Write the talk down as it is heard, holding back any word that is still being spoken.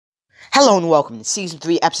Hello and welcome to Season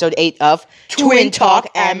 3, Episode 8 of Twin Talk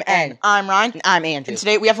MN. I'm Ryan. And I'm Andrew. And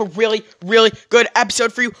today we have a really good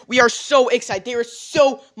episode for you. We are so excited. There is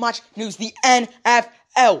so much news. The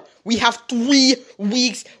NFL. We have 3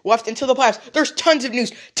 weeks left until the playoffs. There's tons of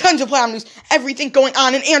news, tons of playoff news, everything going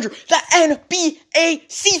on. And Andrew, the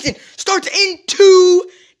NBA season starts in 2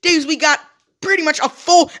 days. We got pretty much a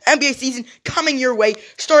full NBA season coming your way,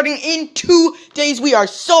 starting in 2 days. We are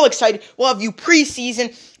so excited. We'll have you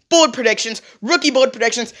preseason bold predictions, rookie bold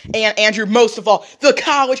predictions, and Andrew, most of all, the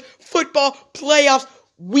college football playoffs.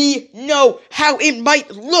 We know how it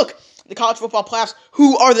might look. The college football playoffs,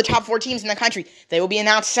 who are the top 4 teams in the country? They will be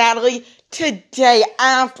announced, sadly, today,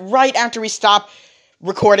 right after we stop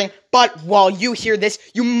recording. But while you hear this,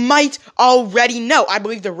 you might already know. I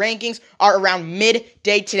believe the rankings are around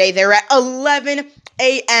midday today. They're at 11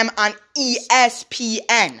 a.m. on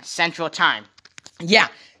ESPN Central Time. Yeah,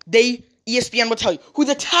 ESPN will tell you who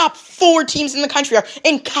the top 4 teams in the country are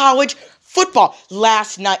in college football.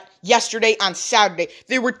 Yesterday on Saturday,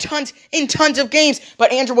 there were tons and tons of games,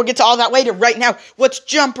 but Andrew, we'll get to all that later. Right now, let's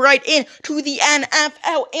jump right in to the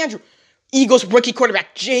NFL. Andrew, Eagles rookie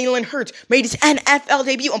quarterback Jalen Hurts made his NFL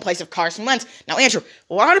debut in place of Carson Wentz. Now, Andrew,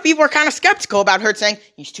 a lot of people are kind of skeptical about Hurts, saying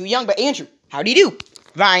he's too young, but Andrew, how do you do?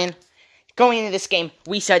 Ryan, going into this game,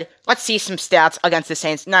 we said, let's see some stats against the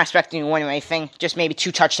Saints. Not expecting to win or anything. Just maybe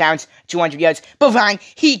 2 touchdowns, 200 yards. But Ryan,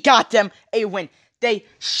 he got them a win. They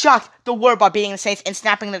shocked the world by beating the Saints and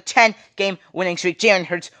snapping the 10-game winning streak. Jalen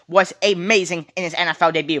Hurts was amazing in his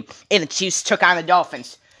NFL debut. And the Chiefs took on the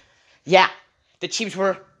Dolphins. Yeah, the Chiefs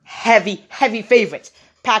were heavy favorites.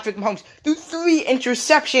 Patrick Mahomes threw 3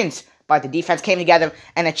 interceptions. But the defense came together,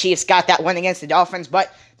 and the Chiefs got that win against the Dolphins.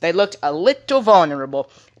 But they looked a little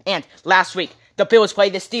vulnerable. And last week, the Bills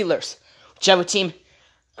played the Steelers. Whichever team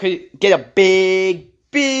could get a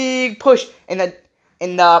big push in the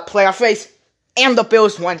playoff race. And the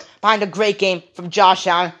Bills won behind a great game from Josh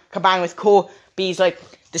Allen, combined with Cole Beasley.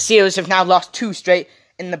 The Steelers have now lost 2 straight,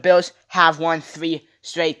 and the Bills have won 3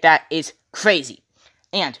 straight. That is crazy.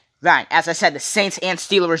 And, Ryan, as I said, the Saints and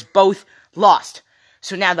Steelers both lost.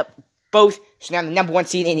 So now the number 1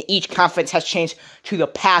 seed in each conference has changed to the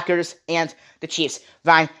Packers and the Chiefs.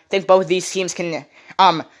 Ryan, think both of these teams can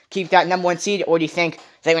keep that number 1 seed, or do you think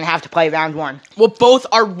they're going to have to play round 1? Well, both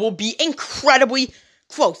will be incredibly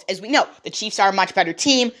close. As we know, the Chiefs are a much better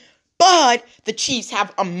team, but the Chiefs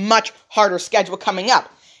have a much harder schedule coming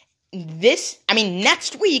up.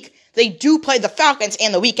 Next week, they do play the Falcons,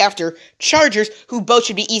 and the week after, Chargers, who both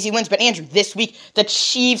should be easy wins. But Andrew, this week, the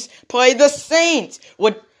Chiefs play the Saints.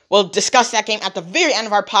 We'll discuss that game at the very end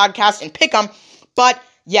of our podcast and pick them. But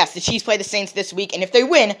yes, the Chiefs play the Saints this week, and if they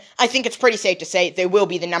win, I think it's pretty safe to say they will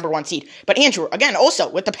be the number 1 seed. But Andrew, again, also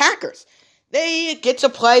with the Packers, they get to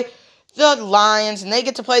play the Lions, and they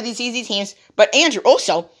get to play these easy teams. But Andrew,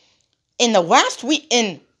 also, in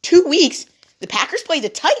 2 weeks, the Packers play the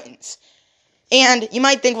Titans. And you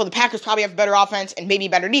might think, well, the Packers probably have better offense and maybe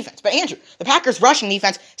better defense. But Andrew, the Packers' rushing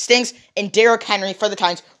defense stinks, and Derrick Henry for the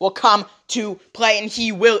Titans will come to play, and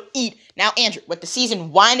he will eat. Now, Andrew, with the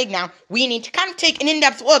season winding down, we need to kind of take an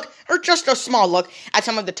in-depth look, or just a small look, at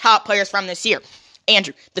some of the top players from this year.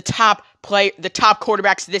 Andrew, the top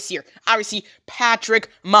quarterbacks this year. Obviously, Patrick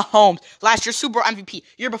Mahomes. Last year, Super Bowl MVP.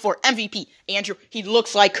 Year before, MVP. Andrew, he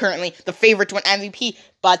looks like currently the favorite to win MVP,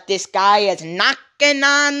 but this guy is knocking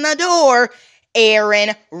on the door.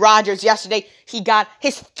 Aaron Rodgers. Yesterday, he got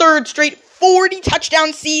his 3rd straight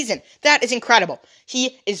 40-touchdown season. That is incredible.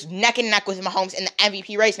 He is neck and neck with Mahomes in the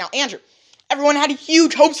MVP race. Now, Andrew, everyone had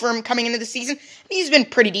huge hopes for him coming into the season. He's been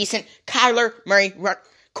pretty decent. Kyler Murray,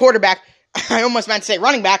 quarterback. I almost meant to say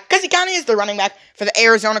running back, because he kind of is the running back for the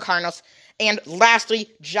Arizona Cardinals. And lastly,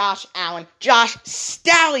 Josh Allen. Josh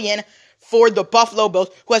Stallion for the Buffalo Bills,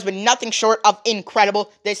 who has been nothing short of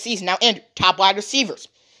incredible this season. Now, Andrew, top wide receivers.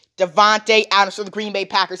 Devontae Adams for the Green Bay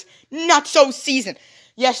Packers. Not so season.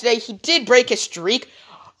 Yesterday, he did break his streak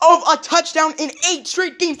of a touchdown in 8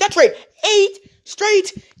 straight games. That's right, 8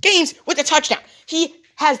 straight games with a touchdown. He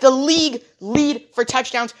has the league lead for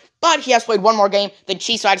touchdowns, but he has played 1 more game than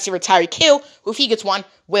Chiefs wide receiver Tyreek Hill, who if he gets 1,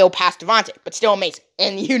 will pass Devontae, but still amazing.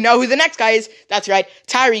 And you know who the next guy is. That's right,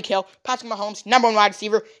 Tyreek Hill, Patrick Mahomes, number 1 wide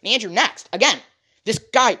receiver, and Andrew next. Again, this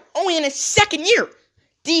guy, only in his 2nd year,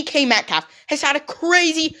 DK Metcalf, has had a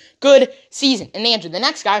crazy good season. And Andrew, the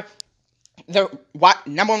next guy, the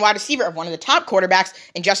number one wide receiver of one of the top quarterbacks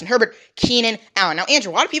in Justin Herbert, Keenan Allen. Now,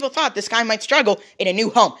 Andrew, a lot of people thought this guy might struggle in a new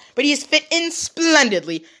home, but he has fit in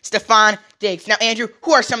splendidly. Stephon Diggs. Now, Andrew,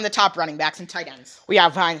 who are some of the top running backs and tight ends? We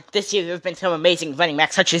have Ryan. This year, there have been some amazing running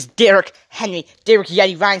backs, such as Derrick Henry, Derrick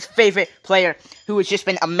Yeti, Ryan's favorite player, who has just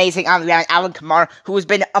been amazing on the ground. Alvin Kamara, who has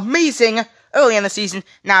been amazing early in the season.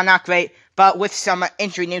 Now, not great, but with some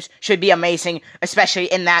injury news, should be amazing, especially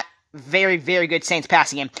in that very, very good Saints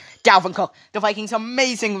passing game. Dalvin Cook, the Vikings'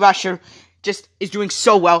 amazing rusher, just is doing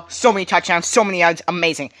so well. So many touchdowns, so many yards,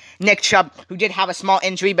 amazing. Nick Chubb, who did have a small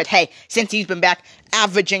injury, but hey, since he's been back,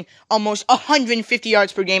 averaging almost 150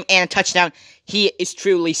 yards per game and a touchdown, he is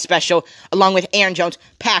truly special. Along with Aaron Jones,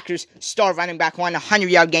 Packers' star running back, won a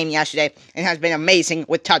 100-yard game yesterday and has been amazing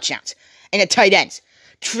with touchdowns. And at tight ends,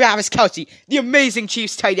 Travis Kelce, the amazing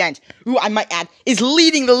Chiefs tight end, who I might add is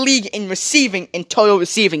leading the league in total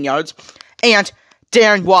receiving yards, and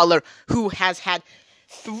Darren Waller, who has had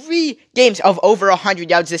 3 games of over 100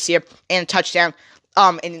 yards this year and a touchdown.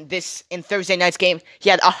 In Thursday night's game,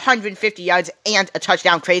 he had 150 yards and a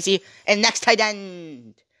touchdown. Crazy. And next tight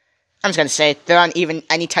end, I'm just gonna say there aren't even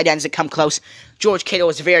any tight ends that come close. George Kittle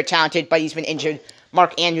is very talented, but he's been injured.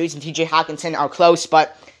 Mark Andrews and T.J. Hawkinson are close,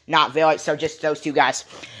 but not very, so just those 2 guys.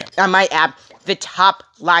 I might add, the top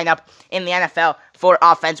lineup in the NFL for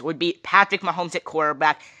offense would be Patrick Mahomes at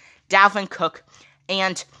quarterback, Dalvin Cook,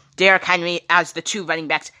 and Derrick Henry as the 2 running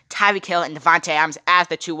backs, Tyreek Hill and Devontae Adams as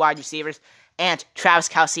the 2 wide receivers, and Travis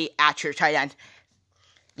Kelce at your tight end.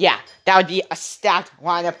 Yeah, that would be a stacked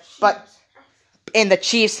lineup, but the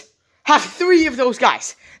Chiefs have 3 of those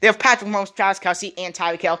guys. They have Patrick Mahomes, Travis Kelce, and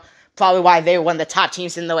Tyreek Hill, probably why they're one of the top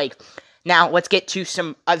teams in the league. Now, let's get to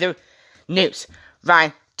some other news.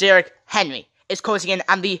 Ryan, Derrick Henry is closing in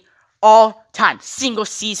on the all-time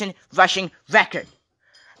single-season rushing record.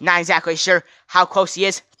 Not exactly sure how close he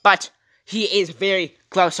is, but he is very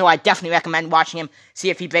close, so I definitely recommend watching him,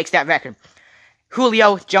 see if he breaks that record.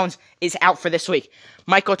 Julio Jones is out for this week.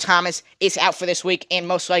 Michael Thomas is out for this week, and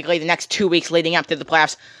most likely the next 2 weeks leading up to the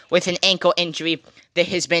playoffs with an ankle injury that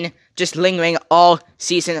has been just lingering all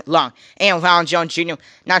season long. And Ronald Jones Jr.,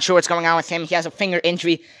 not sure what's going on with him. He has a finger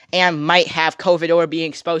injury and might have COVID or be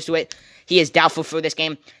exposed to it. He is doubtful for this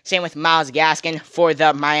game. Same with Myles Gaskin for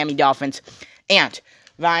the Miami Dolphins. And,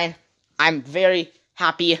 Ryan, I'm very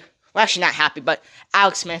happy. Well, actually not happy, but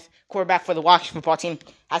Alex Smith, quarterback for the Washington football team,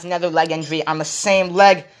 has another leg injury on the same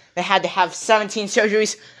leg. They had to have 17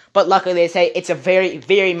 surgeries, but luckily they say it's a very,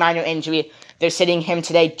 very minor injury. They're sitting him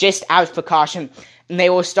today just out of precaution, and they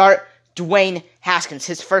will start Dwayne Haskins,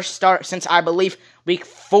 his first start since, I believe, week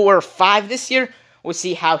 4 or 5 this year. We'll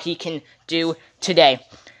see how he can do today.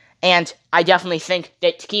 And I definitely think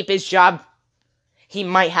that to keep his job, he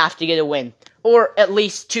might have to get a win, or at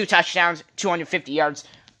least 2 touchdowns, 250 yards.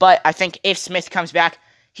 But I think if Smith comes back,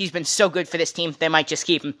 he's been so good for this team, they might just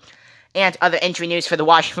keep him. And other injury news for the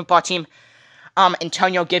Washington football team.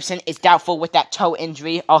 Antonio Gibson is doubtful with that toe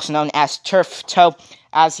injury, also known as turf toe,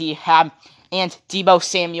 as he had. And Deebo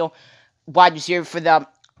Samuel, wide receiver for the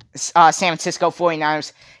San Francisco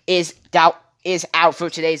 49ers, is out for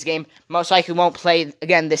today's game. Most likely won't play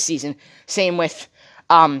again this season. Same with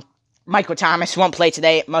Michael Thomas, won't play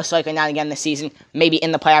today. Most likely not again this season. Maybe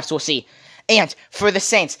in the playoffs, we'll see. And for the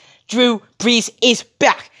Saints, Drew Brees is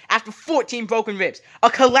back. After 14 broken ribs, a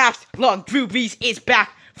collapsed lung, Drew Brees is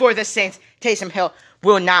back for the Saints. Taysom Hill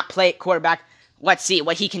will not play at quarterback. Let's see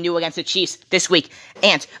what he can do against the Chiefs this week.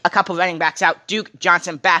 And a couple running backs out. Duke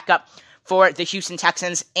Johnson back up for the Houston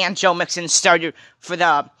Texans, and Joe Mixon starter for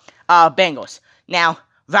the Bengals. Now,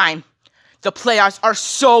 Ryan, the playoffs are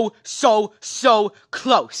so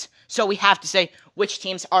close. So we have to say which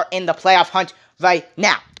teams are in the playoff hunt right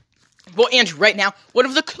now. Well, Andrew, right now, one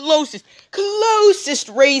of the closest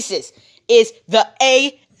races is the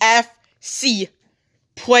AFC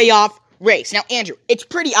playoff race. Now, Andrew, it's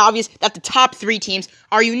pretty obvious that the top 3 teams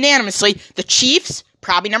are unanimously the Chiefs,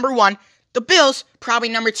 probably number 1, the Bills, probably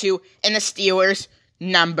number 2, and the Steelers,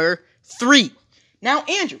 number 3. Now,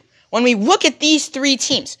 Andrew, when we look at these 3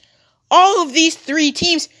 teams, all of these 3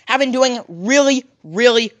 teams have been doing really,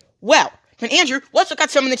 really well. And Andrew, let's look at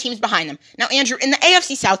some of the teams behind them. Now, Andrew, in the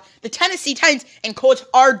AFC South, the Tennessee Titans and Colts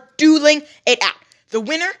are dueling it out. The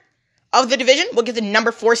winner of the division will get the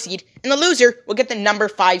number 4 seed, and the loser will get the number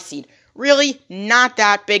 5 seed. Really not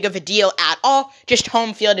that big of a deal at all. Just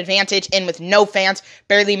home field advantage, and with no fans,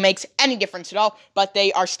 barely makes any difference at all, but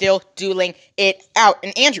they are still dueling it out.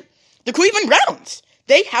 And Andrew, the Cleveland Browns,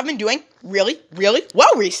 they have been doing really, really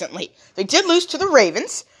well recently. They did lose to the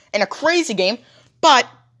Ravens in a crazy game, but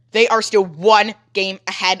they are still 1 game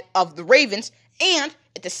ahead of the Ravens, and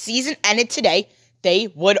if the season ended today, they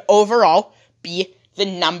would overall be the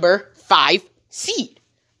number 5 seed.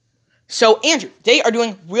 So, Andrew, they are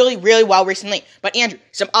doing really, really well recently. But, Andrew,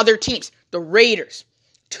 some other teams, the Raiders,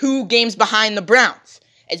 2 games behind the Browns.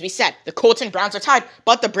 As we said, the Colts and Browns are tied,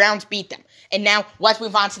 but the Browns beat them. And now, let's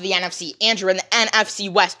move on to the NFC. Andrew, in the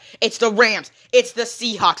NFC West, it's the Rams, it's the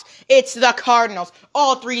Seahawks, it's the Cardinals.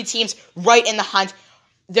 All 3 teams right in the hunt.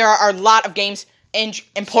 There are a lot of games,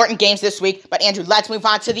 important games this week. But, Andrew, let's move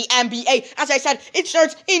on to the NBA. As I said, it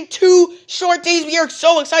starts in 2 short days. We are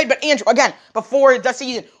so excited. But, Andrew, again, before the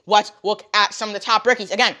season, let's look at some of the top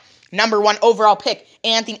rookies. Again, number 1 overall pick,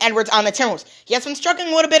 Anthony Edwards on the Timberwolves. He has been struggling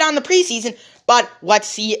a little bit on the preseason, but let's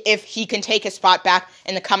see if he can take his spot back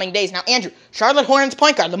in the coming days. Now, Andrew, Charlotte Hornets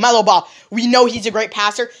point guard, LaMelo Ball. We know he's a great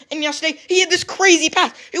passer, and yesterday he had this crazy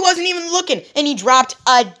pass. He wasn't even looking, and he dropped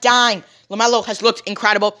a dime. LaMelo has looked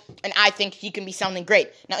incredible, and I think he can be something great.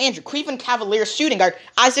 Now, Andrew, Cleveland Cavaliers shooting guard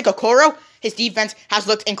Isaac Okoro, his defense has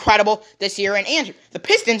looked incredible this year. And, Andrew, the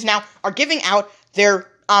Pistons now are giving out their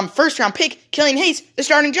first-round pick, Killian Hayes, the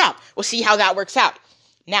starting job. We'll see how that works out.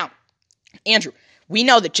 Now, Andrew, we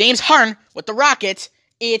know that James Harden with the Rockets,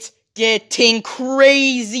 it's getting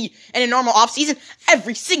crazy. In a normal offseason,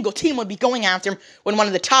 every single team would be going after him when one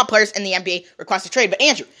of the top players in the NBA requests a trade. But,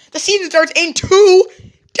 Andrew, the season starts in 2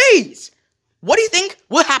 days. What do you think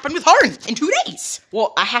will happen with Harden in 2 days?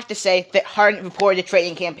 Well, I have to say that Harden reported a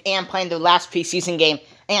training camp and playing the last preseason game.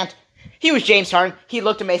 And he was James Harden. He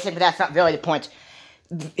looked amazing, but that's not really the point.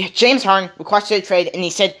 James Harden requested a trade, and he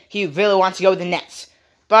said he really wants to go to the Nets.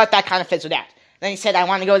 But that kind of fizzled out. Then he said, I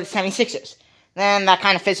want to go to the 76ers. Then that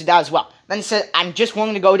kind of fizzled out as well. Then he said, I'm just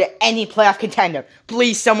willing to go to any playoff contender.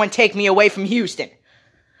 Please, someone take me away from Houston.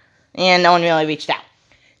 And no one really reached out.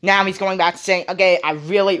 Now he's going back to saying, okay, I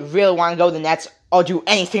really, really want to go to the Nets. I'll do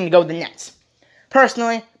anything to go to the Nets.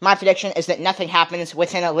 Personally, my prediction is that nothing happens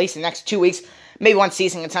within at least the next 2 weeks. Maybe once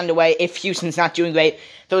season gets underway, if Houston's not doing great,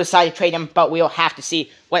 they'll decide to trade him, but we'll have to see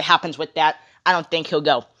what happens with that. I don't think he'll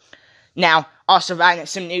go. Now, also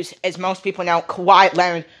some news, as most people know, Kawhi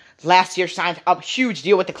Leonard last year signed a huge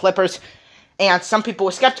deal with the Clippers, and some people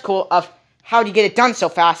were skeptical of how to get it done so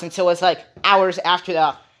fast until it was like hours after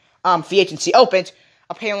the free agency opened.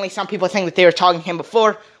 Apparently, some people think that they were talking to him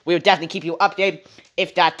before. We would definitely keep you updated.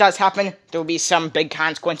 If that does happen, there will be some big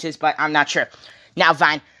consequences, but I'm not sure. Now,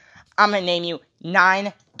 Vine, I'm going to name you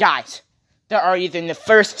 9 guys that are either in the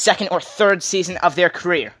first, second, or third season of their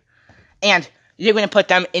career. And you're going to put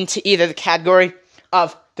them into either the category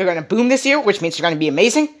of they're going to boom this year, which means they're going to be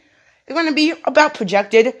amazing. They're going to be about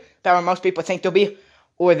projected, that what most people think they'll be,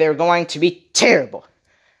 or they're going to be terrible.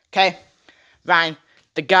 Okay? Vine,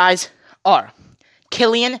 the guys are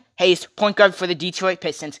Killian Hayes, point guard for the Detroit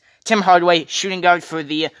Pistons. Tim Hardaway, shooting guard for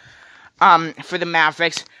the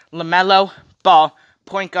Mavericks. LaMelo Ball,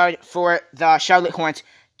 point guard for the Charlotte Hornets.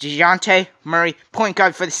 DeJounte Murray, point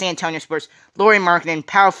guard for the San Antonio Spurs. Lauri Markkanen,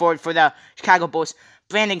 power forward for the Chicago Bulls.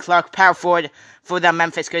 Brandon Clark, power forward for the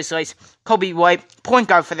Memphis Grizzlies. Kobe White, point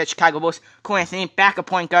guard for the Chicago Bulls. Cole Anthony, backup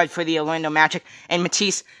point guard for the Orlando Magic. And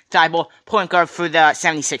Matisse Thybulle, point guard for the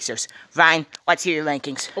 76ers. Ryan, let's hear your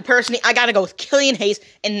rankings. Well, personally, I gotta go with Killian Hayes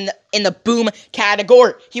in the boom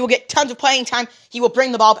category. He will get tons of playing time. He will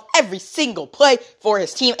bring the ball up every single play for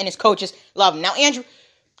his team, and his coaches love him. Now, Andrew,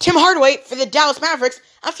 Tim Hardaway for the Dallas Mavericks,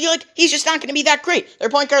 I feel like he's just not going to be that great. Their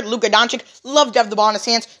point guard, Luka Doncic, loves to have the ball in his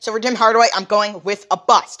hands, so for Tim Hardaway, I'm going with a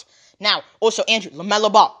bust. Now, also, Andrew,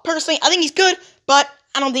 LaMelo Ball. Personally, I think he's good, but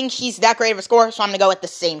I don't think he's that great of a scorer, so I'm going to go with the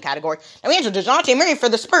same category. Now, Andrew, DeJounte Murray for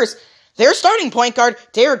the Spurs. Their starting point guard,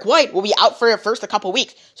 Derek White, will be out for the first couple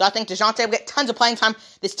weeks. So I think DeJounte will get tons of playing time.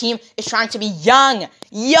 This team is trying to be young,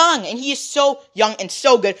 and he is so young and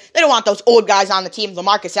so good. They don't want those old guys on the team,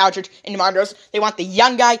 LaMarcus Aldridge and DeMar DeRozan. They want the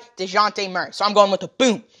young guy, DeJounte Murray. So I'm going with the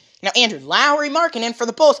boom. Now, Andrew, Lauri Markkanen for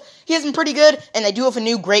the Bulls. He has been pretty good, and they do have a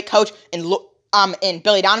new great coach in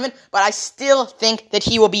Billy Donovan, but I still think that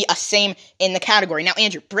he will be a same in the category. Now,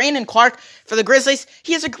 Andrew, Brandon Clark for the Grizzlies,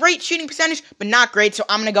 he has a great shooting percentage, but not great, so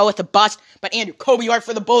I'm going to go with the bust. But Andrew, Kobe White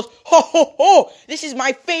for the Bulls, this is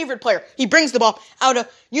my favorite player. He brings the ball out of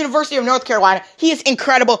University of North Carolina. He is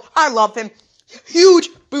incredible. I love him. Huge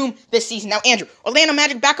boom this season. Now, Andrew, Orlando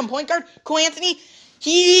Magic backup point guard, Cole Anthony,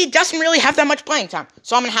 he doesn't really have that much playing time,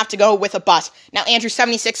 so I'm going to have to go with a bust. Now, Andrew,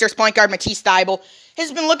 76ers point guard Matisse Thybulle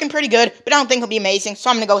has been looking pretty good, but I don't think he'll be amazing, so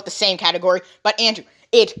I'm going to go with the same category. But, Andrew,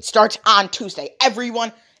 it starts on Tuesday.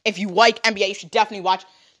 Everyone, if you like NBA, you should definitely watch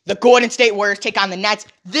the Golden State Warriors take on the Nets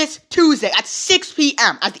this Tuesday at 6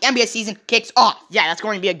 p.m. as the NBA season kicks off. Yeah, that's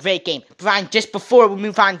going to be a great game. Brian, just before we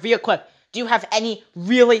move on real quick, do you have any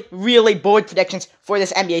really, really bold predictions for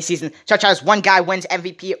this NBA season, such as one guy wins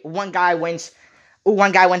MVP, one guy wins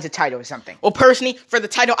one guy wins a title or something. Well, personally, for the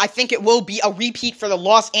title, I think it will be a repeat for the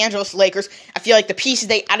Los Angeles Lakers. I feel like the pieces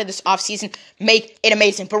they added this offseason make it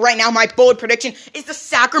amazing. But right now, my bold prediction is the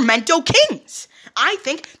Sacramento Kings. I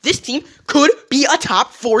think this team could be a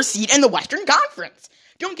top 4 seed in the Western Conference.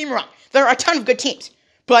 Don't get me wrong. There are a ton of good teams.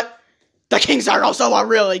 But the Kings are also a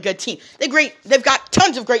really good team. They've got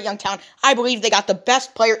tons of great young talent. I believe they got the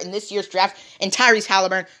best player in this year's draft in Tyrese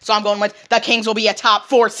Halliburton. So I'm going with the Kings will be a top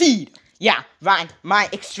 4 seed. Yeah, Ryan, my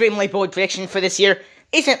extremely bold prediction for this year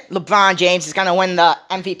isn't LeBron James is going to win the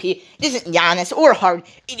MVP. It isn't Giannis or Harden.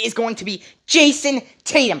 It is going to be Jason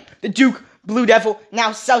Tatum, the Duke Blue Devil,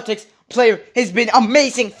 now Celtics player, has been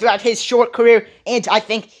amazing throughout his short career, and I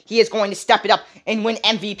think he is going to step it up and win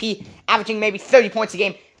MVP, averaging maybe 30 points a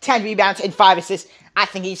game, 10 rebounds, and 5 assists. I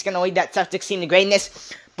think he's going to lead that Celtics team to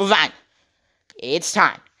greatness. But Ryan, it's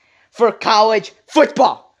time for college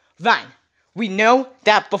football. Ryan, we know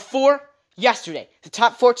that before yesterday, the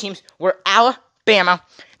top 4 teams were Alabama,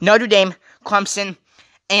 Notre Dame, Clemson,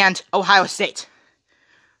 and Ohio State.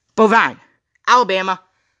 But Ryan, Alabama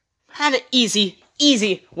had an easy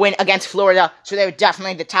win against Florida, so they were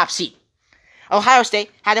definitely the top seed. Ohio State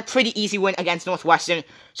had a pretty easy win against Northwestern,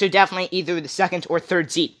 so definitely either the 2nd or 3rd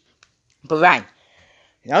seed. But Ryan,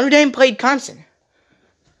 Notre Dame played Clemson.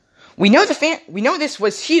 We know this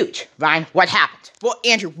was huge. Ryan, what happened? Well,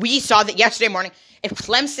 Andrew, we saw that yesterday morning. If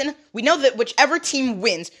Clemson, we know that whichever team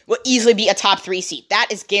wins will easily be a top 3 seed. That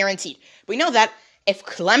is guaranteed. We know that if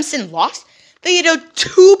Clemson lost, they had a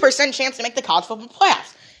 2% chance to make the college football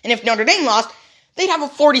playoffs. And if Notre Dame lost, they'd have a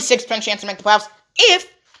 46% chance to make the playoffs if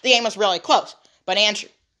the game was really close. But Andrew,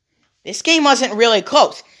 this game wasn't really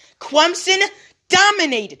close. Clemson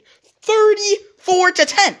dominated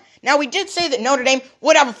 34-10. Now, we did say that Notre Dame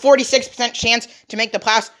would have a 46% chance to make the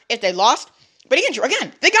playoffs if they lost. But Andrew,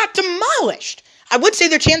 again, they got demolished. I would say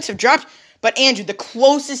their chances have dropped. But Andrew, the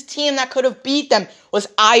closest team that could have beat them was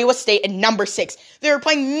Iowa State at number 6. They were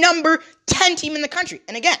playing number 10 team in the country.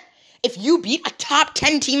 And again, if you beat a top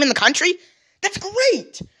 10 team in the country, that's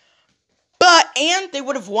great. And they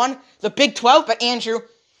would have won the Big 12. But Andrew,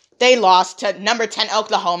 they lost to number 10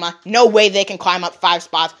 Oklahoma. No way they can climb up 5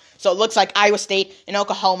 spots. So it looks like Iowa State and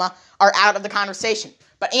Oklahoma are out of the conversation.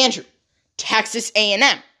 But Andrew, Texas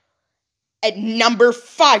A&M at number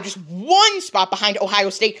 5, just 1 spot behind Ohio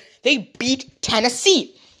State. They beat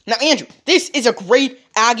Tennessee. Now, Andrew, this is a great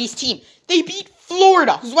Aggies team. They beat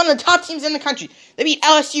Florida, who's one of the top teams in the country. They beat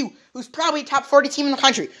LSU, who's probably a top 40 team in the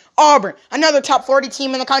country. Auburn, another top 40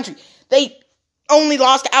 team in the country. They only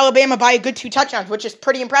lost to Alabama by a good 2 touchdowns, which is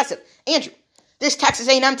pretty impressive. Andrew, this Texas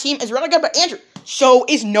A&M team is really good, but Andrew, so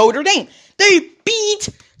is Notre Dame. They beat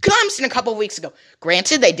Clemson a couple of weeks ago.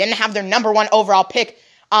 Granted, they didn't have their number 1 overall pick,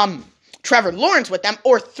 Trevor Lawrence, with them,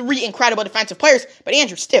 or 3 incredible defensive players, but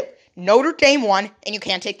Andrew, still, Notre Dame won, and you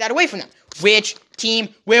can't take that away from them. Which team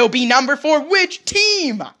will be number 4? Which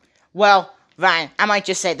team? Well, Ryan, I might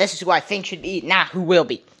just say this is who I think should be, not who will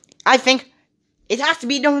be. I think it has to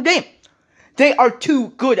be Notre Dame. They are too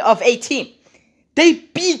good of a team. They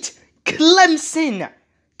beat Clemson.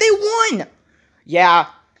 They won. Yeah,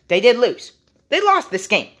 they did lose. They lost this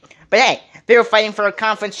game. But hey, they were fighting for a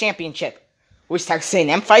conference championship. Was Texas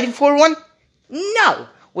A&M fighting for one? No.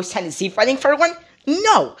 Was Tennessee fighting for one?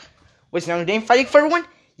 No. Was Notre Dame fighting for one?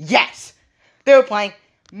 Yes. They were playing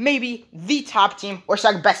maybe the top team or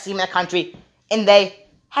second best team in the country, and they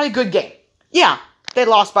had a good game. Yeah, they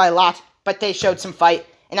lost by a lot, but they showed some fight,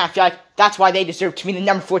 and I feel like that's why they deserve to be the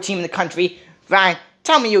number 4 team in the country. Ryan,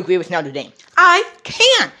 tell me you agree with Notre Dame. I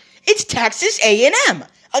can. It's Texas A&M.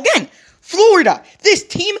 Again, Florida. This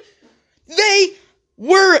team, they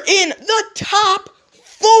were in the top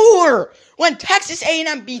 4 when Texas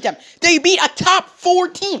A&M beat them. They beat a top 4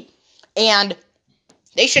 team. And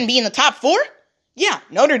they shouldn't be in the top 4? Yeah,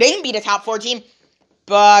 Notre Dame beat a top 4 team,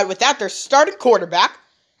 but without their starting quarterback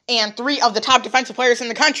and 3 of the top defensive players in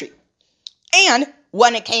the country. And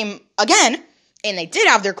when it came again, and they did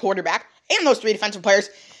have their quarterback and those 3 defensive players,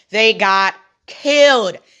 they got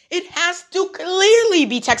killed. It has to clearly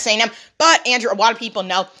be Texas A&M, but Andrew, a lot of people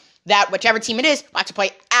know that whichever team it is will have to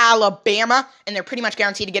play Alabama, and they're pretty much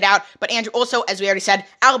guaranteed to get out. But Andrew, also, as we already said,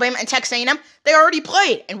 Alabama and Texas A&M, they already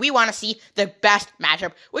played, and we want to see the best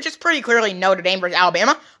matchup, which is pretty clearly Notre Dame versus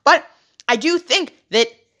Alabama. But I do think that,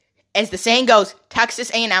 as the saying goes,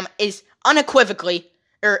 Texas A&M is equivocally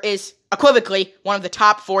one of the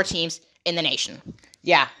top 4 teams in the nation.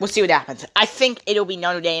 Yeah, we'll see what happens. I think it'll be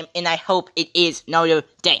Notre Dame, and I hope it is Notre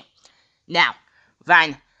Dame. Now,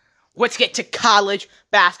 Ryan, let's get to college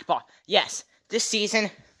basketball. Yes, this season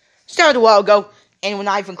started a while ago, and we're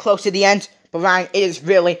not even close to the end. But Ryan, it is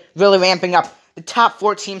really, really ramping up. The top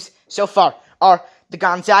 4 teams so far are the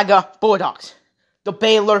Gonzaga Bulldogs, the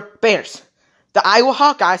Baylor Bears, the Iowa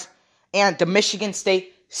Hawkeyes, and the Michigan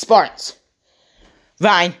State Spartans.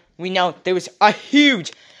 Ryan, we know there was a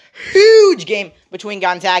huge game between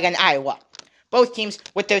Gonzaga and Iowa. Both teams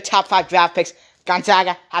with their top 5 draft picks.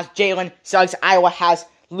 Gonzaga has Jalen Suggs. Iowa has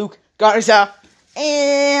Luke Garza.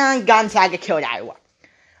 And Gonzaga killed Iowa.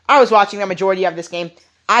 I was watching the majority of this game.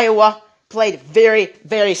 Iowa played very,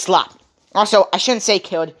 very sloppy. Also, I shouldn't say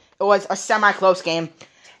killed. It was a semi-close game.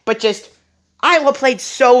 But just, Iowa played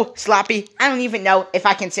so sloppy, I don't even know if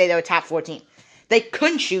I can say they were top 14. They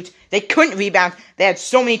couldn't shoot. They couldn't rebound. They had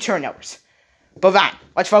so many turnovers. But Ryan,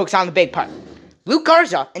 let's focus on the big part. Luke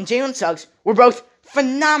Garza and Jalen Suggs were both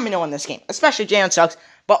phenomenal in this game. Especially Jalen Suggs,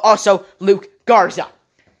 but also Luke Garza.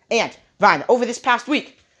 And, Ryan, over this past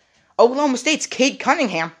week, Oklahoma State's Cade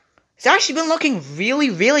Cunningham has actually been looking really,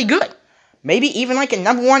 really good. Maybe even like a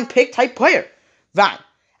number 1 pick type player. Ryan,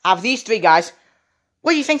 out of these 3 guys,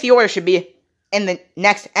 what do you think the order should be in the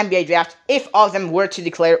next NBA draft if all of them were to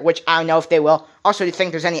declare, which I don't know if they will? Also, do you think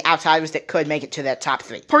there's any outsiders that could make it to that top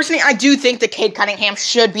 3? Personally, I do think that Cade Cunningham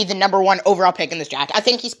should be the number 1 overall pick in this draft. I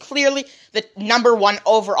think he's clearly the number 1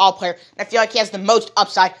 overall player, and I feel like he has the most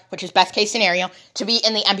upside, which is best case scenario, to be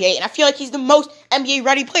in the NBA, and I feel like he's the most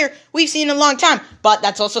NBA-ready player we've seen in a long time. But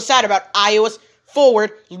that's also sad about Iowa's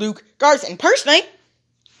forward, Luke Garza. And personally,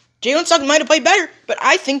 Jalen Suggs might have played better, but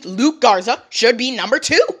I think Luke Garza should be number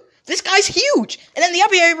 2. This guy's huge. And in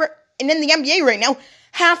the NBA right now,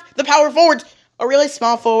 half the power forwards are really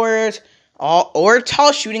small forwards or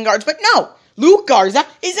tall shooting guards. But no, Luke Garza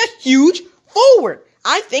is a huge forward.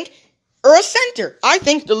 Or a center. I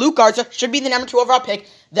think the Luke Garza should be the number 2 overall pick.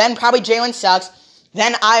 Then probably Jalen Suggs.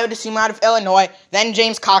 Then Ayo Dosunmu out of Illinois. Then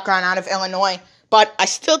James Cochran out of Illinois. But I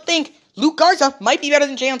still think Luke Garza might be better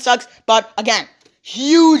than Jalen Suggs. But again,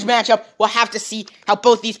 huge matchup. We'll have to see how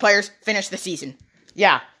both these players finish the season.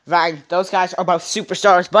 Yeah, right. Those guys are both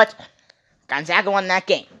superstars, but Gonzaga won that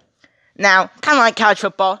game. Now, kind of like college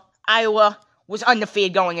football, Iowa was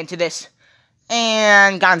undefeated going into this,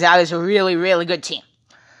 and Gonzaga is a really, really good team.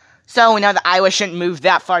 So we know that Iowa shouldn't move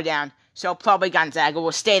that far down, so probably Gonzaga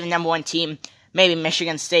will stay the number 1 team. Maybe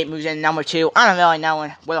Michigan State moves in number 2. I don't really know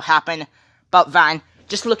what will happen, but Vine,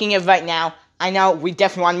 just looking at it right now, I know we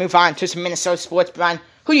definitely want to move on to some Minnesota sports, but Vine,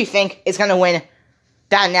 who do you think is going to win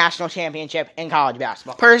that national championship in college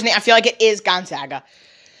basketball? Personally, I feel like it is Gonzaga.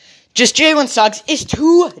 Just Jalen Suggs is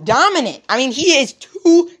too dominant. I mean, he is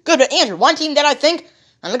too good. But Andrew, one team that I think,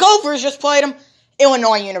 and the Gophers just played them,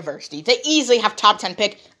 Illinois University. They easily have top 10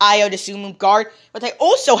 pick Ayo Dosunmu guard, but they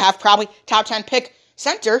also have probably top 10 pick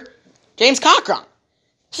center James Cochran.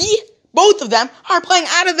 Both of them are playing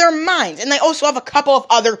out of their minds, and they also have a couple of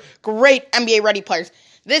other great NBA-ready players.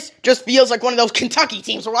 This just feels like one of those Kentucky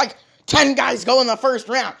teams where, 10 guys go in the first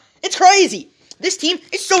round. It's crazy. This team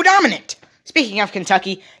is so dominant. Speaking of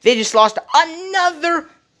Kentucky, they just lost another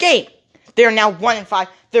game. They are now 1-5.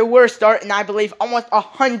 Their worst start in, I believe, almost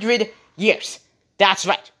 100 years. That's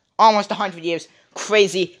right. Almost 100 years.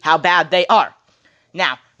 Crazy how bad they are.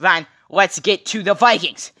 Now, Ryan, let's get to the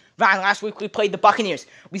Vikings. Ryan, last week we played the Buccaneers.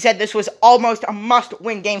 We said this was almost a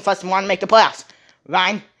must-win game for us to want to make the playoffs.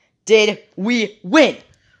 Ryan, did we win?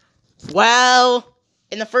 Well,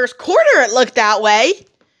 in the first quarter it looked that way.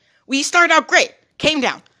 We started out great. Came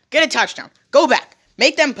down. Get a touchdown. Go back.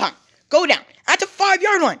 Make them punt. Go down. At the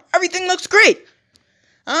 5-yard line. Everything looks great.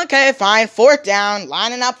 Okay, fine. 4th down.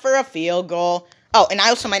 Lining up for a field goal. Oh, and I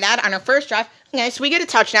also might add, on our first drive, okay, so we get a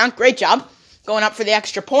touchdown. Great job. Going up for the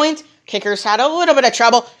extra point. Kicker's had a little bit of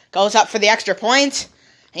trouble. Goes up for the extra point.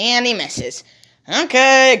 And he misses.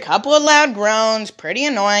 Okay, a couple of loud groans. Pretty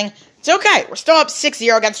annoying. It's okay. We're still up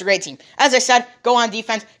 6-0 against a great team. As I said, go on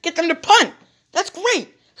defense. Get them to punt. That's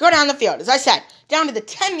great. Go down the field. As I said, down to the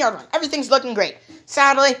 10-yard line. Everything's looking great.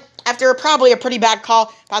 Sadly, after probably a pretty bad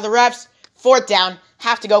call by the refs, 4th down,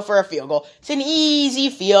 have to go for a field goal. It's an easy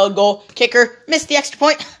field goal. Kicker missed the extra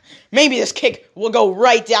point. Maybe this kick will go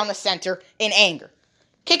right down the center in anger.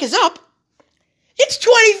 Kick is up. It's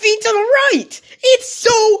 20 feet to the right. It's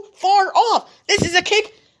so far off. This is a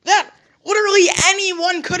kick that literally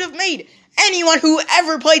anyone could have made. Anyone who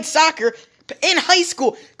ever played soccer in high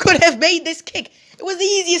school could have made this kick. It was the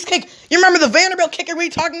easiest kick. You remember the Vanderbilt kicker we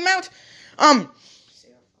were talking about?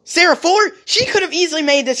 Sarah Fuller? She could have easily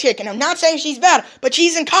made this kick. And I'm not saying she's bad, but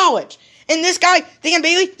she's in college. And this guy, Dan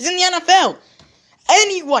Bailey, is in the NFL.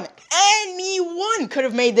 Anyone could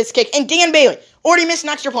have made this kick. And Dan Bailey already missed an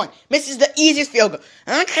extra point. Misses the easiest field goal.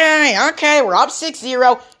 Okay, we're up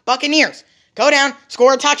 6-0. Buccaneers go down,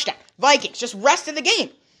 score a touchdown. Vikings just rested the game.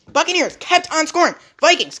 Buccaneers kept on scoring.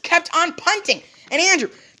 Vikings kept on punting. And Andrew,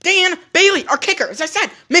 Dan Bailey, our kicker, as I said,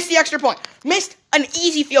 missed the extra point. Missed an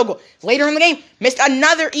easy field goal. Later in the game, missed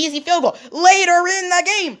another easy field goal. Later in the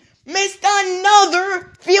game, missed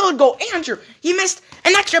another field goal. Andrew, he missed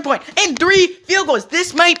an extra point and 3 field goals.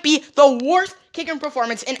 This might be the worst kicking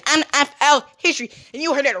performance in NFL history. And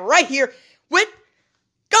you heard it right here with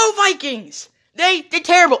Go Vikings. They did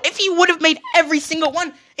terrible. If he would have made every single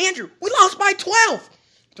one, Andrew, we lost by 12.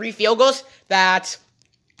 3 field goals, that's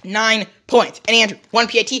 9 points. And Andrew, 1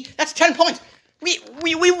 PAT, that's 10 points. We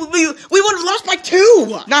would have lost by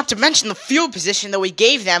 2. Not to mention the field position that we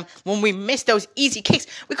gave them when we missed those easy kicks.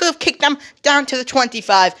 We could have kicked them down to the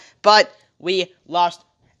 25, but we lost.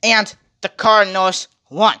 And the Cardinals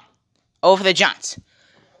won over the Giants.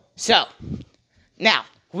 So, now,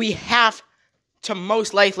 we have to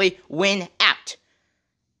most likely win out.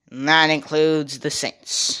 And that includes the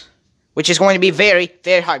Saints, which is going to be very,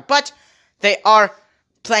 very hard. But they are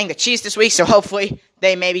playing the Chiefs this week, so hopefully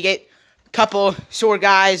they maybe get a couple sore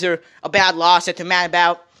guys or a bad loss that they're mad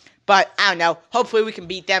about. But I don't know. Hopefully we can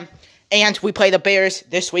beat them. And we play the Bears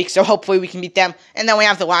this week, so hopefully we can beat them. And then we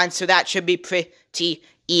have the Lions, so that should be pretty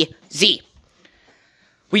easy.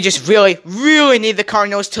 We just really, really need the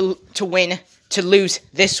Cardinals to win, to lose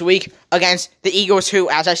this week against the Eagles, who,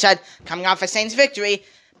 as I said, coming off a Saints victory,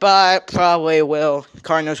 but probably will.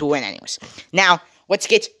 Cardinals will win anyways. Now, let's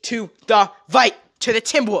get to the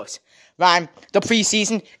Timberwolves. Ryan, the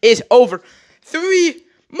preseason is over. 3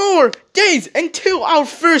 more days until our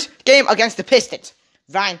first game against the Pistons.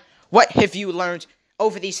 Ryan, what have you learned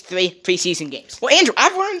over these 3 preseason games? Well, Andrew,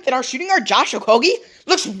 I've learned that our shooting guard, Josh Okogie,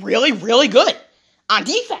 looks really, really good on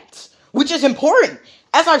defense, which is important.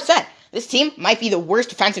 As I've said, this team might be the worst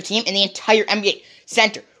defensive team in the entire NBA.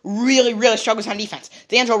 Center really, really struggles on defense.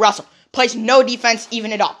 D'Angelo Russell plays no defense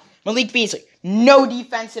even at all. Malik Beasley, no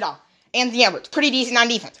defense at all. Anthony Edwards, pretty decent on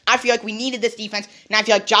defense. I feel like we needed this defense, and I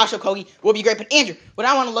feel like Josh Okogie will be great. But Andrew, what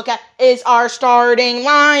I want to look at is our starting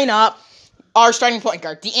lineup. Our starting point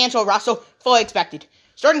guard, D'Angelo Russell, fully expected.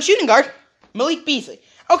 Starting shooting guard, Malik Beasley.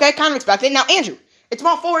 Okay, kind of expected. Now, Andrew, it's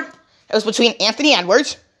small forward. It was between Anthony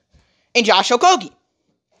Edwards and Josh Okogie.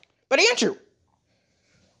 But Andrew,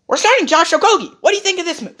 we're starting Josh Okogie. What do you think of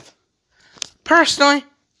this move? Personally,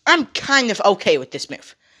 I'm kind of okay with this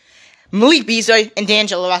move. Malik Beasley and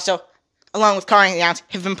D'Angelo Russell, along with Karl Anthony Towns,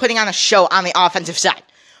 have been putting on a show on the offensive side.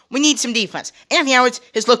 We need some defense. Anthony Edwards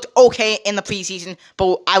has looked okay in the preseason,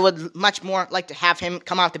 but I would much more like to have him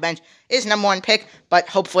come off the bench. Is number 1 pick, but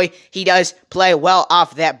hopefully he does play well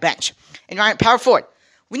off that bench. And Ryan, power forward.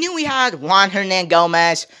 We knew we had Juan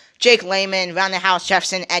Hernan-Gomez, Jake Layman, Ronda House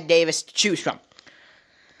Jefferson, Ed Davis to choose from.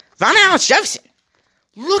 Ronda House Jefferson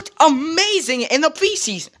looked amazing in the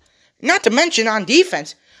preseason. Not to mention on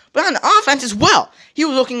defense, but on offense as well. He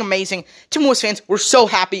was looking amazing. Timberwolves fans were so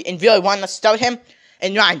happy and really wanted to start him.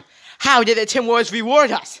 And Ryan, how did the Timberwolves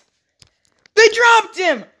reward us? They dropped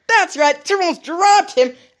him! That's right, Timberwolves dropped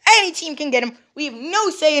him. Any team can get him. We have no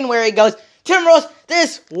say in where he goes. Timberwolves,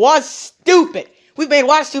 this was stupid. We've made a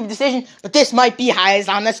lot of stupid decisions, but this might be highest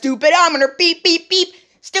on the stupidometer. Beep, beep, beep.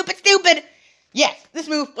 Stupid, stupid. Yes, this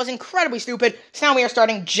move was incredibly stupid. So now we are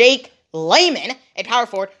starting Jake Layman at power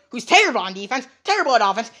forward, who's terrible on defense, terrible at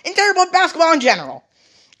offense, and terrible at basketball in general.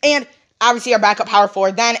 And obviously our backup power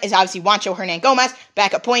forward then is obviously Juancho Hernan-Gomez.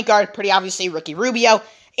 Backup point guard, pretty obviously Ricky Rubio.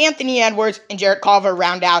 Anthony Edwards and Jarrett Culver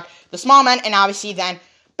round out the small men. And obviously then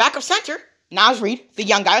backup center, Naz Reid, the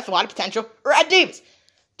young guy with a lot of potential, or Ed Davis,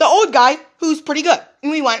 the old guy who's pretty good.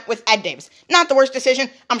 And we went with Ed Davis. Not the worst decision.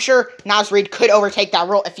 I'm sure Naz Reid could overtake that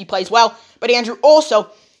role if he plays well. But Andrew, also,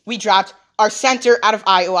 we dropped our center out of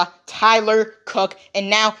Iowa, Tyler Cook. And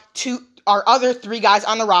now our other 3 guys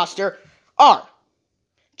on the roster are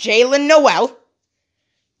Jalen Noel,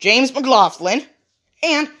 James McLaughlin,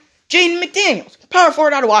 and Jaden McDaniels, power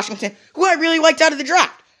forward out of Washington, who I really liked out of the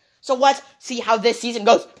draft. So let's see how this season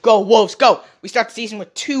goes. Go Wolves, go. We start the season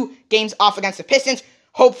with 2 games off against the Pistons.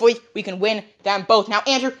 Hopefully, we can win them both. Now,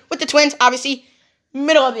 Andrew, with the Twins, obviously,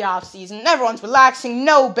 middle of the offseason, everyone's relaxing,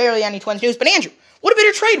 barely any Twins news. But Andrew, what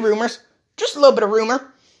about trade rumors? Just a little bit of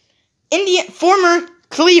rumor. Former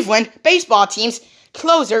Cleveland baseball team's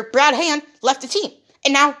closer, Brad Hand, left the team.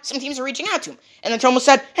 And now some teams are reaching out to him. And the Timberwolves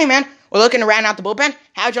said, hey man, we're looking to round out the bullpen.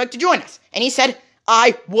 How would you like to join us? And he said,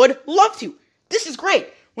 I would love to. This is great.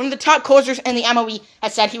 One of the top closers in the MLB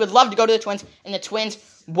has said he would love to go to the Twins, and the Twins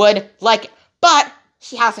would like it. But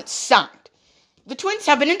he hasn't signed. The Twins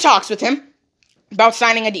have been in talks with him about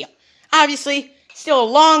signing a deal. Obviously, still a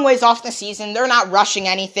long ways off the season. They're not rushing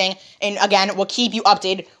anything. And again, we'll keep you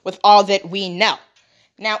updated with all that we know.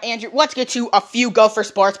 Now, Andrew, let's get to a few Gopher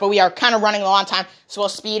sports, but we are kind of running low on time, so we'll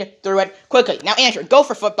speed through it quickly. Now, Andrew,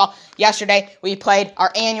 Gopher football. Yesterday, we played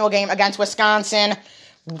our annual game against Wisconsin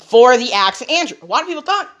for the Axe. And Andrew, a lot of people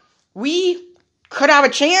thought we could have a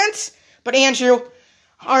chance, but Andrew,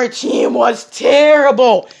 our team was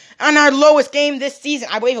terrible. On our lowest game this season,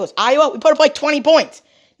 I believe it was Iowa, we put up like 20 points.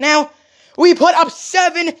 Now, we put up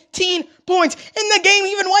 17 points, and the game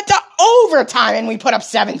even went to overtime, and we put up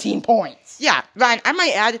 17 points. Yeah, Ryan, I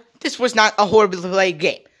might add, this was not a horribly played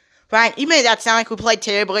game. Ryan, you made that sound like we played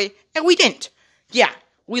terribly, and we didn't. Yeah,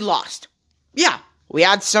 we lost. Yeah, we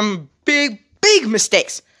had some big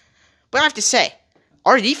mistakes. But I have to say,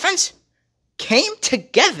 our defense came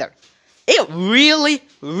together. It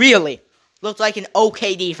really looked like an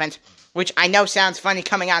okay defense, which I know sounds funny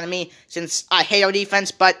coming out of me since I hate our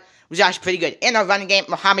defense, but it was actually pretty good. In our running game,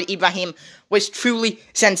 Mohamed Ibrahim was truly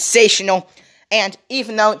sensational. And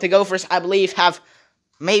even though the Gophers, I believe, have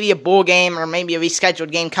maybe a bowl game or maybe a rescheduled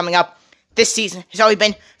game coming up, this season has always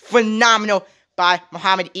been phenomenal by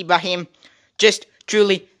Mohamed Ibrahim. Just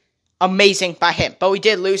truly amazing by him. But we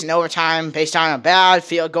did lose in overtime based on a bad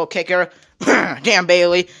field goal kicker, Dan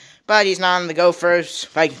Bailey. But he's not on the Gophers.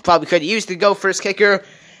 I probably could have used the Gophers kicker.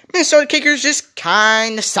 Minnesota kickers just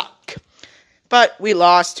kind of suck. But we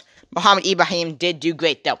lost. Mohamed Ibrahim did do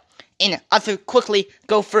great, though. In other quickly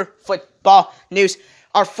Gopher football news,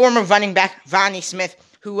 our former running back, Ronnie Smith,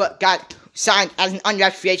 who got signed as an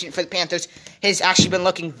undrafted free agent for the Panthers, has actually been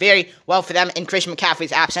looking very well for them in Christian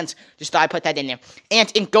McCaffrey's absence. Just thought I'd put that in there. And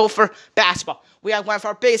in Gopher basketball, we had one of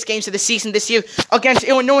our biggest games of the season this year against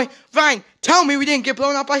Illinois. Ryan, tell me we didn't get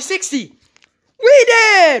blown up by 60. We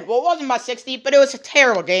did! Well, it wasn't by 60, but it was a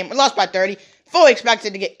terrible game. We lost by 30. Fully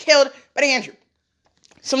expected to get killed. But Andrew,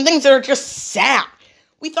 some things that are just sad.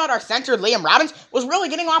 We thought our center, Liam Robbins, was really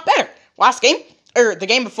getting a lot better. Last game, or the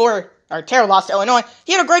game before our terrible loss to Illinois,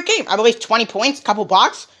 he had a great game. I believe 20 points, a couple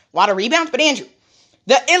blocks, a lot of rebounds. But Andrew,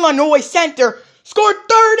 the Illinois center scored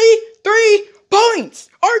 33 points.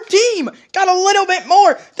 Our team got a little bit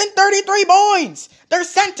more than 33 points. Their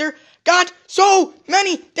center got so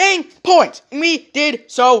many dang points. And we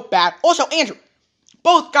did so bad. Also, Andrew,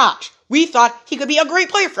 both guys, we thought he could be a great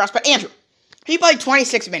player for us. But Andrew, he played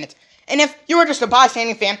 26 minutes. And if you were just a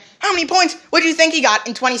bystanding fan, how many points would you think he got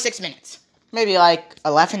in 26 minutes? Maybe like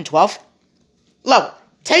 11, 12? Lower.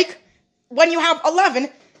 When you have 11,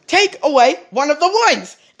 take away one of the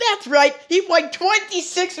ones. That's right. He played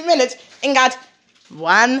 26 minutes and got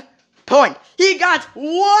 1 point. He got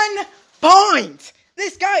 1 point.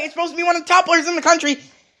 This guy is supposed to be one of the top players in the country.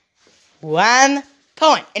 1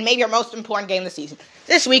 point. And maybe our most important game of the season.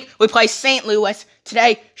 This week, we play St. Louis.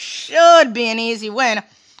 Today should be an easy win.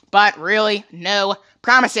 But really, no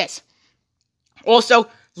promises. Also,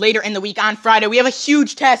 later in the week on Friday, we have a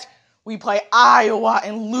huge test. We play Iowa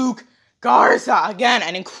and Luke Garza. Again,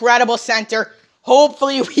 an incredible center.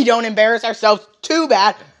 Hopefully, we don't embarrass ourselves too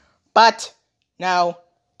bad. But no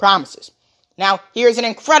promises. Now, here's an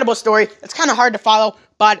incredible story. It's kind of hard to follow,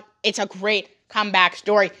 but it's a great comeback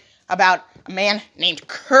story about a man named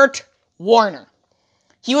Kurt Warner.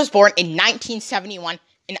 He was born in 1971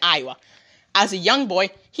 in Iowa. As a young boy,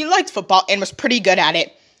 he liked football and was pretty good at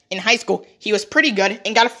it. In high school, he was pretty good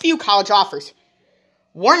and got a few college offers.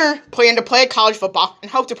 Warner planned to play college football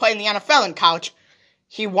and hoped to play in the NFL in college.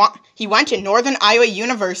 He went to Northern Iowa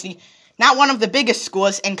University, not one of the biggest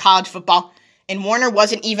schools in college football, and Warner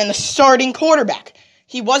wasn't even the starting quarterback.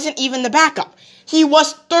 He wasn't even the backup. He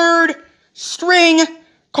was third-string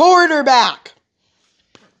quarterback.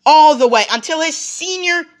 All the way until his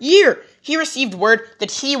senior year, he received word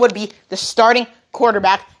that he would be the starting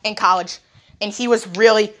quarterback in college, and he was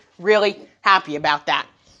really happy about that.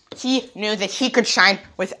 He knew that he could shine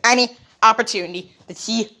with any opportunity that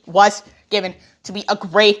he was given to be a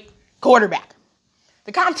great quarterback.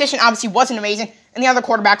 The competition obviously wasn't amazing, and the other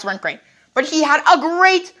quarterbacks weren't great, but he had a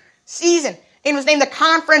great season and was named the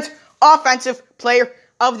Conference Offensive Player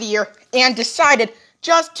of the Year and decided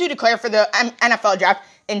just to declare for the NFL draft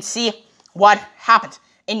and see what happens.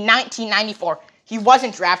 In 1994, he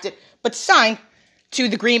wasn't drafted, but signed to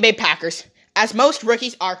the Green Bay Packers. As most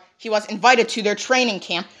rookies are, he was invited to their training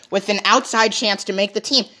camp with an outside chance to make the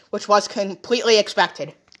team, which was completely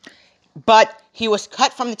expected. But he was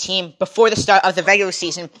cut from the team before the start of the regular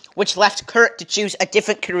season, which left Kurt to choose a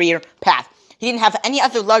different career path. He didn't have any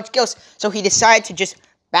other large skills, so he decided to just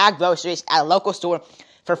bag groceries at a local store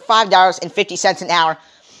for $5.50 an hour.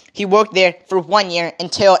 He worked there for 1 year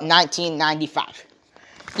until 1995.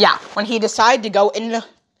 Yeah, when he decided to go into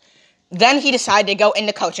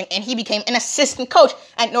coaching, and he became an assistant coach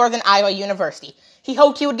at Northern Iowa University. He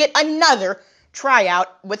hoped he would get another try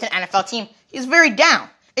out with an NFL team, he was very down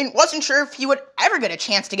and wasn't sure if he would ever get a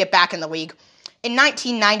chance to get back in the league. In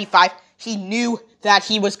 1995, he knew that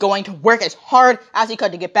he was going to work as hard as he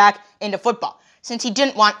could to get back into football, since he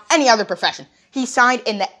didn't want any other profession. He signed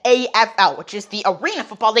in the AFL, which is the Arena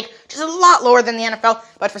Football League, which is a lot lower than the NFL,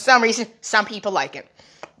 but for some reason, some people like it.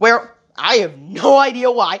 Where I have no idea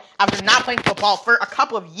why, after not playing football for a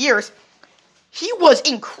couple of years, he was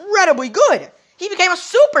incredibly good. He became a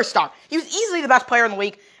superstar. He was easily the best player in the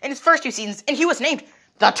league in his first 2 seasons, and he was named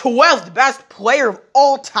the 12th best player of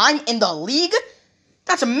all time in the league.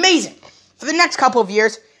 That's amazing. For the next couple of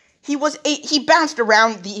years, he bounced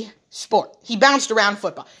around the sport. He bounced around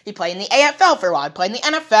football. He played in the AFL for a while. He played in the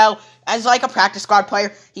NFL as like a practice squad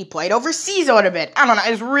player. He played overseas a little bit. I don't know.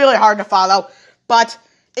 It was really hard to follow. But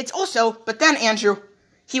then Andrew,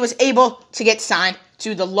 he was able to get signed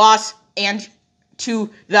to the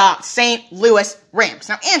St. Louis Rams.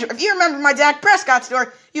 Now, Andrew, if you remember my Dak Prescott story,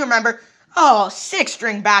 you remember,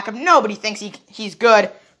 6-string backup. Nobody thinks he's good.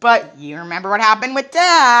 But you remember what happened with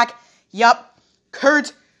Dak. Yup.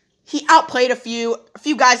 Kurt, he outplayed a few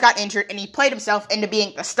guys got injured, and he played himself into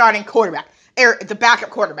being the starting quarterback, or the backup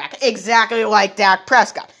quarterback, exactly like Dak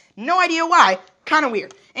Prescott. No idea why, kind of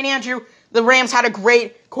weird. And Andrew, the Rams had a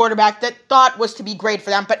great quarterback that thought was to be great for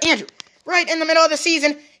them, but Andrew, right in the middle of the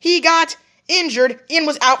season, he got injured and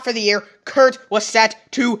was out for the year. Kurt was set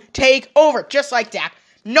to take over, just like Dak.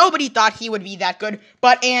 Nobody thought he would be that good,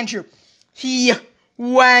 but Andrew, he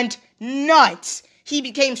went nuts. He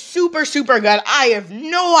became super, super good. I have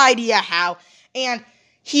no idea how. And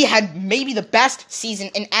he had maybe the best season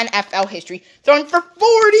in NFL history, throwing for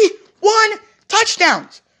 41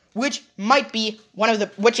 touchdowns, which is one of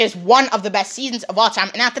the best seasons of all time.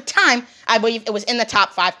 And at the time, I believe it was in the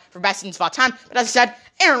top 5 for best seasons of all time. But as I said,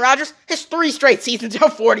 Aaron Rodgers has 3 straight seasons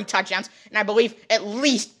of 40 touchdowns. And I believe in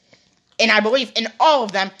all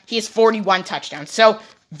of them, he has 41 touchdowns. So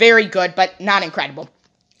very good, but not incredible.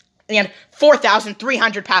 And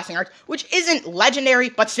 4,300 passing yards, which isn't legendary,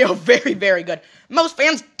 but still very, very good. Most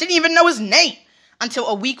fans didn't even know his name until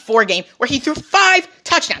a Week 4 game where he threw 5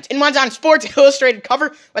 touchdowns and one's on Sports Illustrated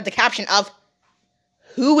cover with the caption of,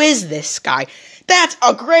 "Who is this guy?" That's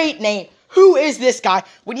a great name. Who is this guy?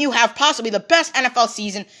 When you have possibly the best NFL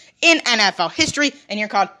season in NFL history, and you're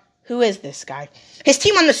called, "Who is this guy?" His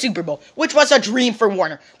team won the Super Bowl, which was a dream for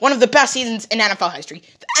Warner. One of the best seasons in NFL history.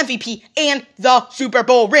 The MVP and the Super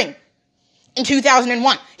Bowl ring. In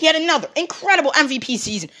 2001, he had another incredible MVP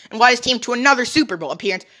season and led his team to another Super Bowl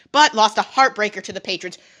appearance, but lost a heartbreaker to the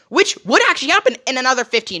Patriots, which would actually happen in another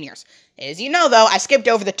 15 years. As you know, though, I skipped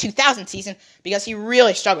over the 2000 season because he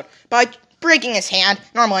really struggled by breaking his hand,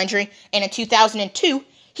 normal injury, and in 2002,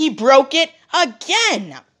 he broke it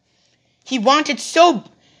again.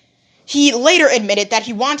 He later admitted that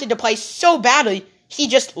he wanted to play so badly, he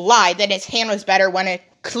just lied that his hand was better when it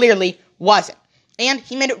clearly wasn't. And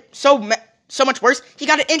he made it so much worse, he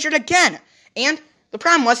got injured again. And the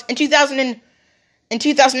problem was, in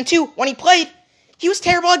 2002, when he played, he was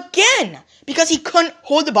terrible again because he couldn't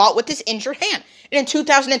hold the ball with his injured hand. And in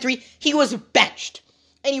 2003, he was benched.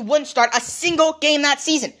 And he wouldn't start a single game that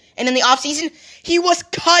season. And in the offseason, he was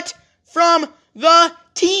cut from the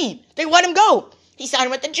team. They let him go. He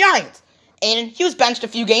signed with the Giants. And he was benched a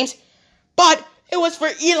few games. But it was for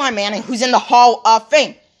Eli Manning, who's in the Hall of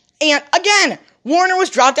Fame. And again, Warner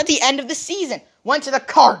was dropped at the end of the season. Went to the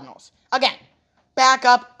Cardinals. Again,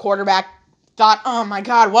 backup quarterback. Thought, oh my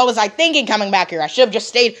God, what was I thinking coming back here? I should have just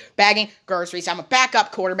stayed bagging groceries. I'm a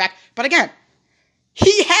backup quarterback. But again,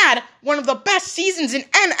 he had one of the best seasons in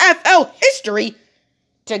NFL history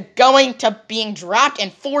to going to being dropped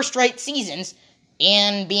in 4 straight seasons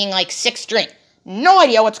and being like 6 straight. No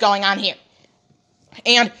idea what's going on here.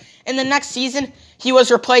 And in the next season, he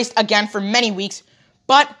was replaced again for many weeks.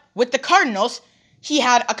 But with the Cardinals, he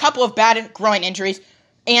had a couple of bad groin injuries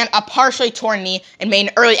and a partially torn knee and made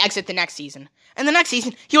an early exit the next season. And the next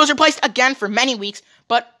season, he was replaced again for many weeks,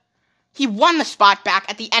 but he won the spot back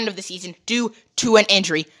at the end of the season due to an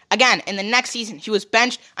injury. Again, in the next season, he was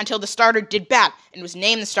benched until the starter did bad and was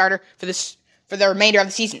named the starter for the remainder of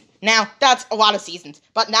the season. Now, that's a lot of seasons,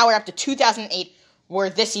 but now we're up to 2008, where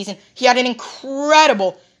this season, he had an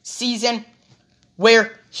incredible season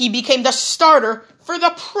where he became the starter for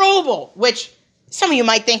the Pro Bowl, which some of you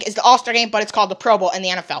might think is the All-Star game, but it's called the Pro Bowl in the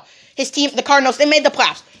NFL. His team, the Cardinals, they made the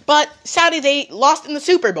playoffs, but sadly they lost in the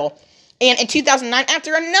Super Bowl. And in 2009,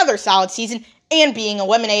 after another solid season and being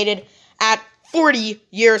eliminated at 40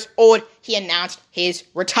 years old, he announced his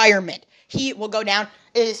retirement. He will go down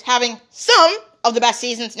as having some of the best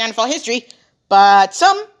seasons in NFL history, but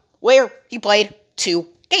some where he played 2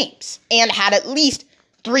 games and had at least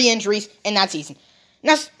 3 injuries in that season.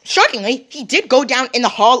 Now, shockingly, he did go down in the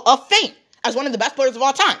Hall of Fame as one of the best players of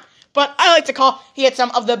all time. But I like to call he had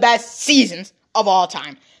some of the best seasons of all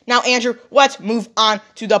time. Now, Andrew, let's move on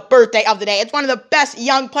to the birthday of the day. It's one of the best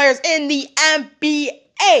young players in the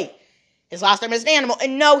NBA. His last name is an animal,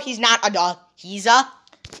 and no, he's not a dog. He's a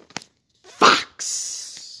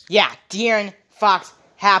fox. Yeah, De'Aaron Fox,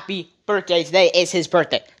 happy birthday. Today is his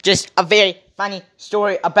birthday. Just a very funny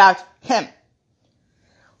story about him.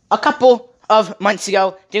 A couple of months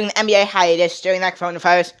ago, during the NBA hiatus, during that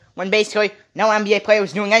coronavirus, when basically no NBA player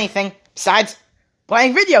was doing anything besides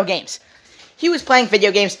playing video games. He was playing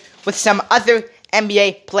video games with some other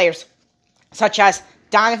NBA players, such as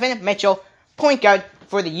Donovan Mitchell, point guard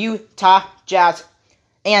for the Utah Jazz,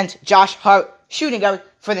 and Josh Hart, shooting guard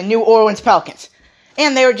for the New Orleans Pelicans.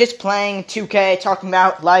 And they were just playing 2K, talking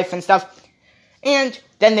about life and stuff. And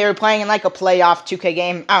then they were playing in like a playoff 2K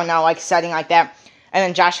game, I don't know, like a setting like that. And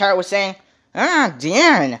then Josh Hart was saying,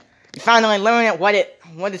 De'Aaron, you finally learned what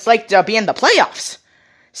it's like to be in the playoffs.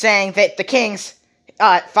 Saying that the Kings,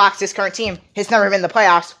 Fox's current team, has never been in the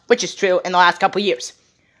playoffs, which is true in the last couple years.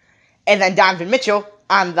 And then Donovan Mitchell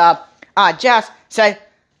on the Jazz said,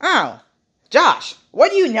 oh, Josh,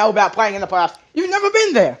 what do you know about playing in the playoffs? You've never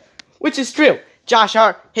been there, which is true. Josh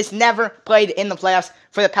Hart has never played in the playoffs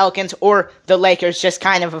for the Pelicans or the Lakers, just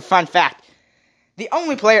kind of a fun fact. The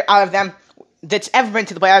only player out of them that's ever been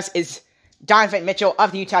to the playoffs is Donovan Mitchell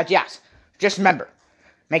of the Utah Jazz. Just remember,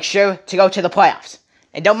 make sure to go to the playoffs.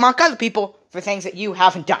 And don't mock other people for things that you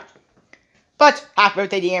haven't done. But, happy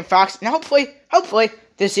birthday to De'Aaron Fox, and hopefully,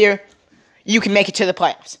 this year, you can make it to the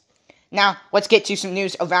playoffs. Now, let's get to some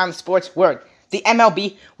news around the sports world. The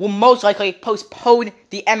MLB will most likely postpone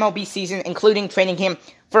the MLB season, including training camp,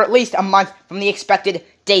 for at least a month from the expected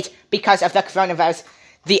date because of the coronavirus.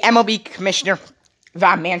 The MLB commissioner,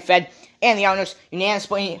 Rob Manfred, and the owners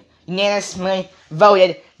unanimously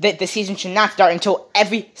voted that the season should not start until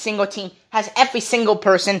every single team has every single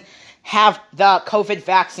person have the COVID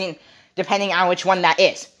vaccine, depending on which one that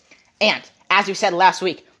is. And, as we said last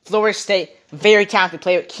week, Florida State very talented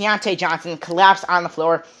player Keontae Johnson collapsed on the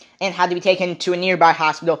floor and had to be taken to a nearby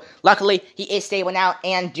hospital. Luckily, he is stable now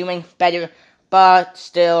and doing better, but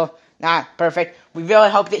still not perfect. We really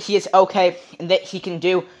hope that he is okay and that he can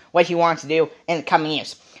do what he wants to do in the coming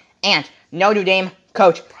years. And Notre Dame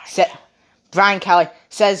coach Brian Kelly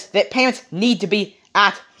says that parents need to be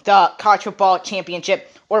at the college football championship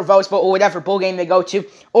or Rose Bowl or whatever bowl game they go to,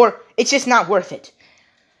 or it's just not worth it.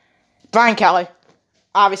 Brian Kelly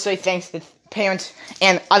obviously thinks that parents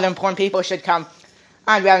and other important people should come.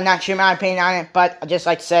 I'd rather not share my opinion on it, but I'd just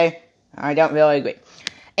like to say I don't really agree.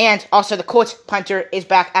 And also, the Colts punter is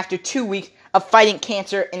back after 2 weeks of fighting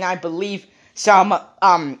cancer and I believe some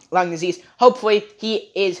lung disease. Hopefully, he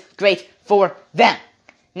is great for them.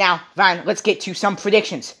 Now, Ryan, let's get to some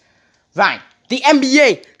predictions. Ryan, the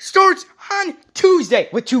NBA starts on Tuesday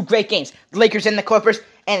with 2 great games. The Lakers and the Clippers,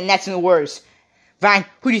 and the Nets and the Warriors. Ryan,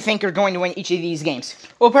 who do you think are going to win each of these games?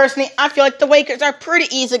 Well, personally, I feel like the Lakers are pretty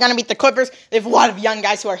easily going to beat the Clippers. They have a lot of young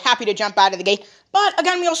guys who are happy to jump out of the gate. But,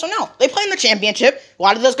 again, we also know, they play in the championship. A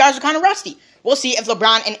lot of those guys are kind of rusty. We'll see if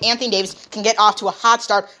LeBron and Anthony Davis can get off to a hot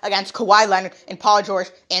start against Kawhi Leonard and Paul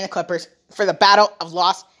George and the Clippers for the Battle of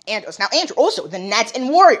Los Angeles. Now, Andrew, also, the Nets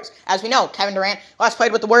and Warriors. As we know, Kevin Durant last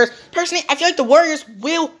played with the Warriors. Personally, I feel like the Warriors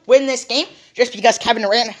will win this game just because Kevin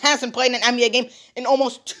Durant hasn't played an NBA game in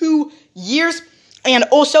almost 2 years. And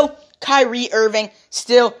also, Kyrie Irving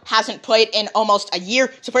still hasn't played in almost a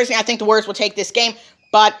year. So, personally, I think the Warriors will take this game.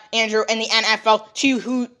 But, Andrew, in the NFL,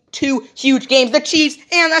 two huge games. The Chiefs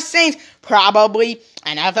and the Saints. Probably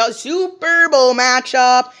NFL Super Bowl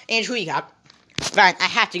matchup. Andrew, who you got? Fine, I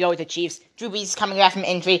have to go with the Chiefs. Drew Brees is coming back from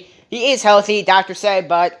injury. He is healthy, doctors say,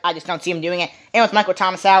 but I just don't see him doing it. And with Michael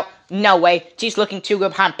Thomas out, no way. Chiefs looking too good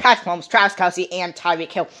behind Patrick Mahomes, Travis Kelce, and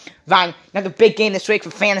Tyreek Hill. Ryan, another big game this week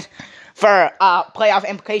for fans. For playoff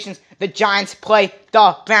implications, the Giants play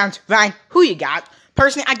the Browns. Ryan, who you got?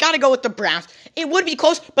 Personally, I gotta go with the Browns. It would be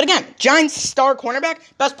close, but again, Giants star cornerback,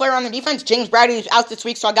 best player on the defense, James Bradley is out this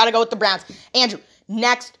week, so I gotta go with the Browns. Andrew,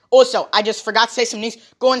 next. Also, I just forgot to say some news.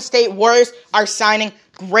 Golden State Warriors are signing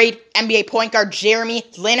great NBA point guard Jeremy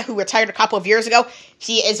Lin, who retired a couple of years ago.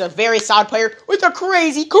 He is a very solid player with a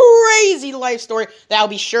crazy, crazy life story that I'll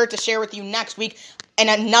be sure to share with you next week. And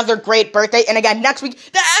another great birthday. And again, next week,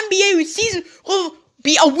 the NBA season will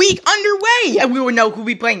be a week underway. And we will know who will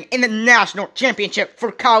be playing in the national championship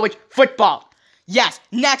for college football. Yes,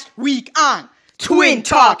 next week on Twin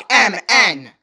Talk MN.